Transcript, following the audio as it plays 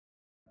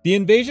The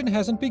invasion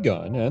hasn't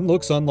begun and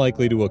looks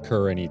unlikely to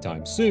occur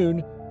anytime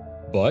soon,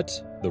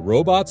 but the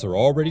robots are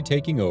already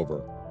taking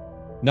over.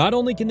 Not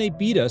only can they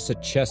beat us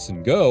at chess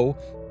and go,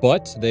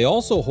 but they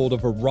also hold a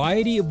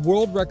variety of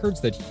world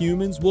records that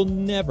humans will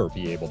never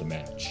be able to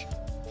match.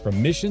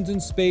 From missions in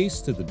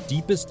space to the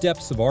deepest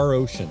depths of our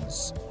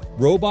oceans,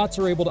 robots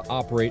are able to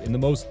operate in the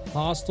most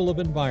hostile of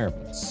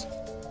environments.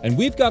 And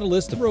we've got a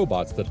list of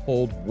robots that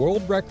hold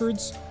world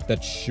records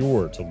that's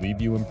sure to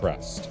leave you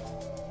impressed.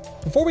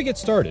 Before we get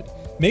started,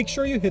 make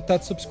sure you hit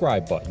that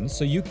subscribe button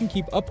so you can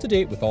keep up to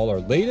date with all our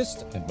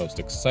latest and most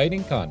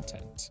exciting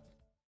content.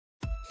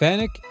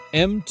 Fanuc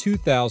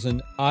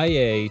M2000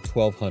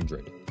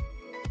 IA1200.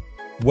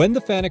 When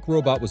the Fanuc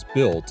robot was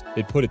built,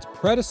 it put its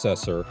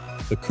predecessor,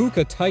 the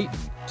Kuka Titan,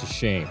 to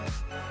shame.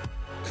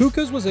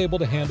 Kuka's was able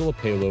to handle a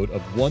payload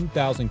of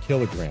 1,000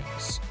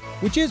 kilograms,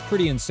 which is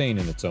pretty insane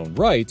in its own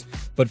right,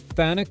 but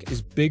Fanuc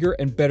is bigger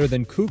and better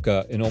than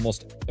Kuka in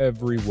almost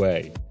every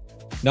way.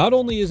 Not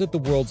only is it the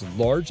world's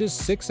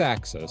largest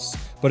 6-axis,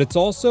 but it's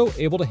also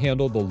able to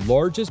handle the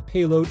largest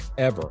payload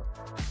ever,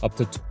 up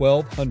to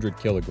 1,200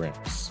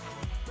 kilograms.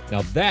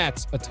 Now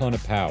that's a ton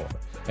of power,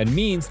 and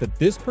means that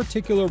this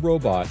particular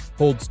robot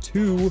holds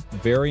two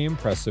very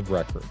impressive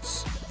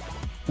records.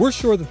 We're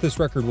sure that this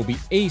record will be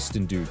aced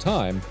in due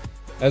time,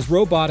 as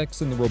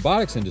robotics in the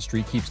robotics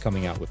industry keeps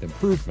coming out with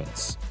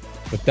improvements.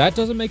 But that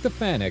doesn't make the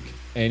Fanuc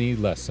any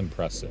less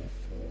impressive.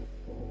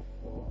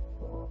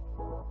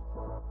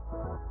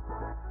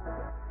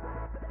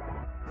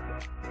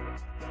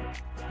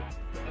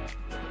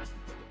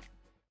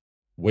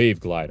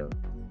 Wave Glider.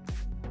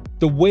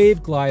 The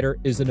Wave Glider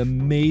is an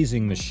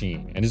amazing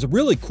machine and is a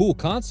really cool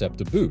concept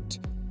to boot.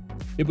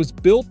 It was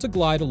built to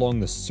glide along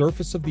the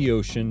surface of the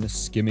ocean,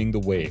 skimming the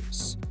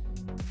waves.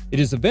 It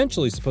is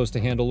eventually supposed to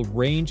handle a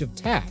range of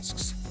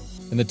tasks,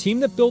 and the team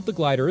that built the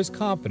glider is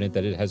confident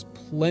that it has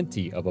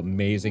plenty of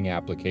amazing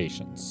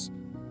applications.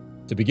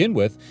 To begin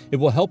with, it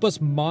will help us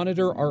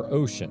monitor our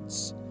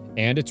oceans,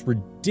 and it's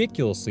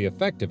ridiculously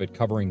effective at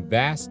covering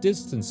vast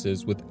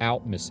distances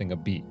without missing a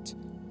beat.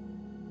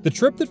 The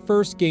trip that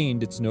first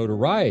gained its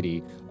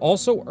notoriety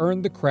also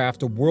earned the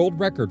craft a world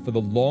record for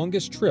the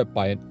longest trip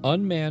by an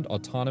unmanned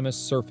autonomous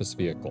surface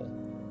vehicle.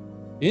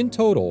 In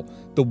total,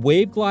 the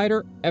Wave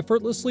Glider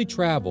effortlessly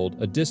traveled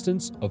a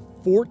distance of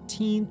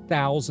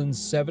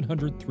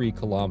 14,703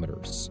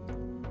 kilometers.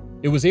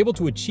 It was able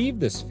to achieve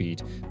this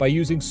feat by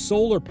using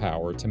solar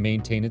power to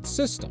maintain its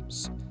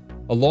systems,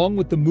 along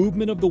with the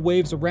movement of the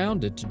waves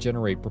around it to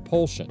generate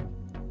propulsion.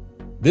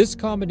 This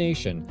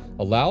combination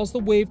allows the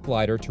Wave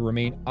Glider to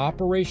remain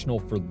operational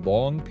for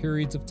long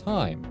periods of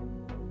time,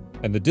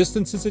 and the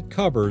distances it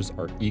covers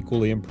are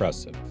equally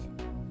impressive.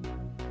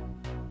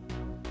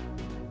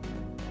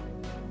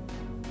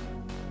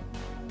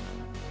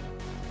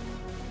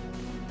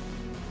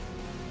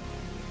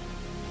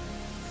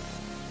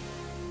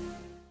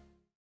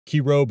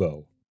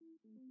 Kirobo.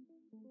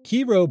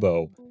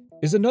 Kirobo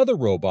is another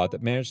robot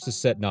that managed to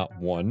set not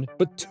one,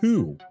 but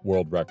two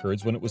world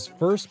records when it was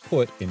first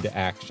put into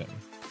action.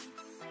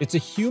 It's a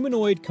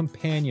humanoid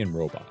companion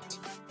robot,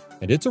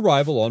 and its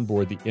arrival on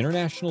board the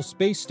International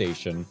Space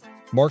Station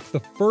marked the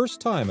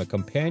first time a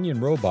companion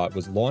robot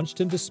was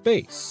launched into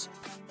space,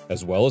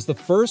 as well as the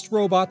first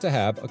robot to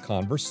have a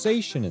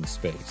conversation in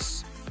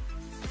space.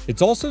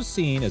 It's also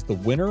seen as the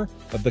winner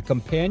of the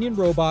companion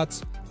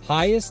robot's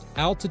highest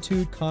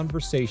altitude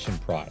conversation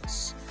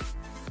prize.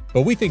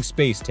 But we think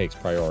space takes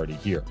priority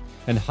here,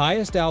 and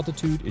highest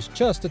altitude is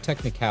just a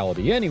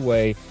technicality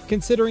anyway,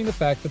 considering the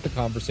fact that the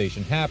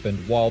conversation happened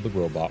while the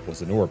robot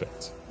was in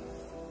orbit.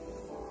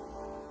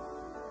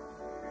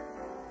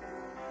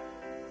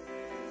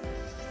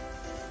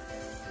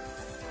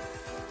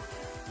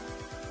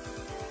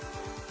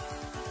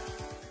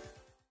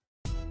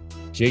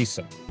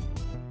 Jason.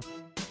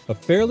 A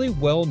fairly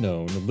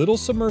well-known little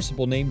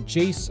submersible named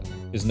Jason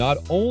is not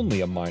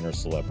only a minor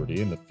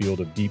celebrity in the field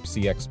of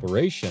deep-sea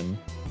exploration,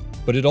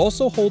 but it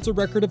also holds a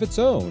record of its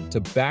own to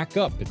back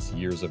up its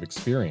years of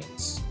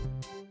experience.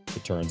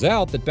 It turns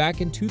out that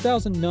back in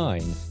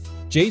 2009,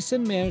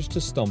 Jason managed to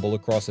stumble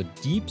across a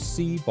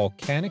deep-sea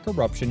volcanic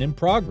eruption in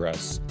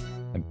progress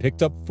and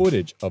picked up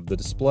footage of the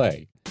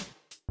display.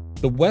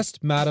 The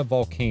West Mata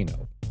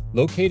volcano,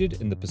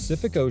 located in the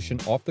Pacific Ocean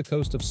off the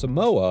coast of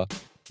Samoa,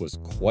 was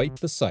quite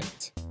the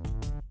sight.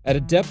 At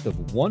a depth of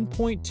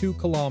 1.2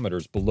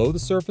 kilometers below the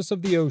surface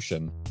of the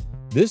ocean,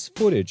 this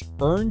footage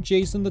earned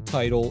Jason the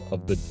title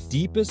of the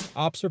deepest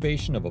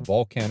observation of a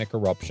volcanic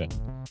eruption,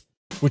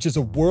 which is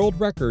a world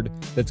record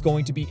that's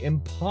going to be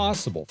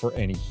impossible for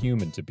any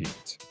human to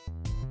beat.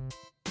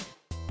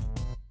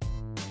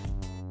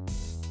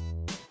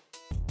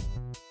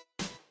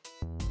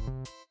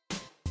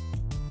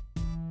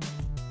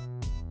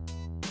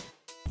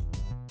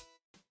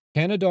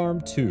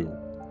 Canadarm II.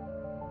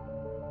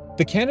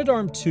 The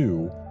Canadarm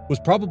II was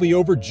probably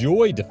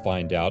overjoyed to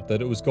find out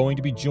that it was going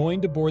to be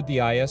joined aboard the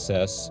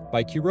ISS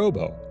by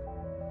Kirobo.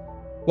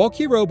 While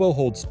Kirobo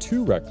holds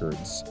two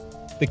records,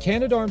 the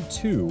Canadarm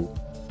II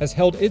has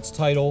held its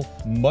title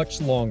much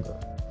longer,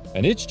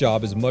 and its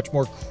job is much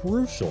more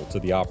crucial to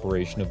the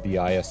operation of the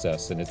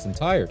ISS in its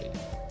entirety.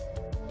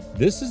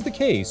 This is the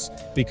case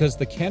because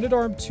the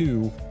Canadarm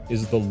II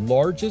is the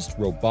largest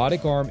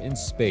robotic arm in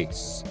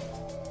space,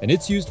 and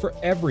it's used for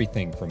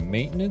everything from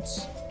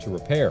maintenance to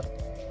repair.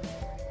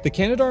 The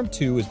Canadarm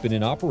II has been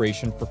in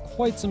operation for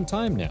quite some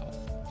time now,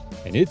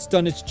 and it's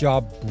done its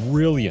job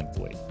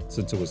brilliantly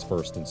since it was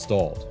first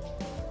installed.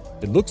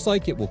 It looks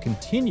like it will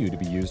continue to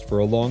be used for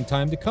a long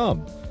time to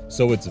come,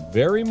 so it's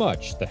very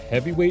much the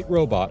heavyweight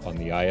robot on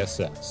the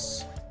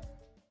ISS.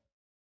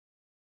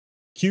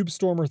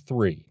 Cubestormer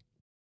 3.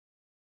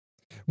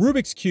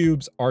 Rubik's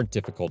Cubes aren't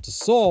difficult to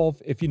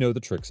solve if you know the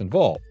tricks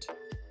involved,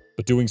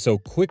 but doing so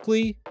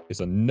quickly is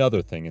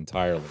another thing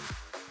entirely.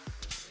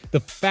 The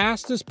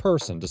fastest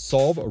person to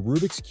solve a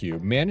Rubik's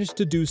Cube managed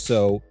to do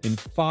so in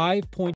 5.2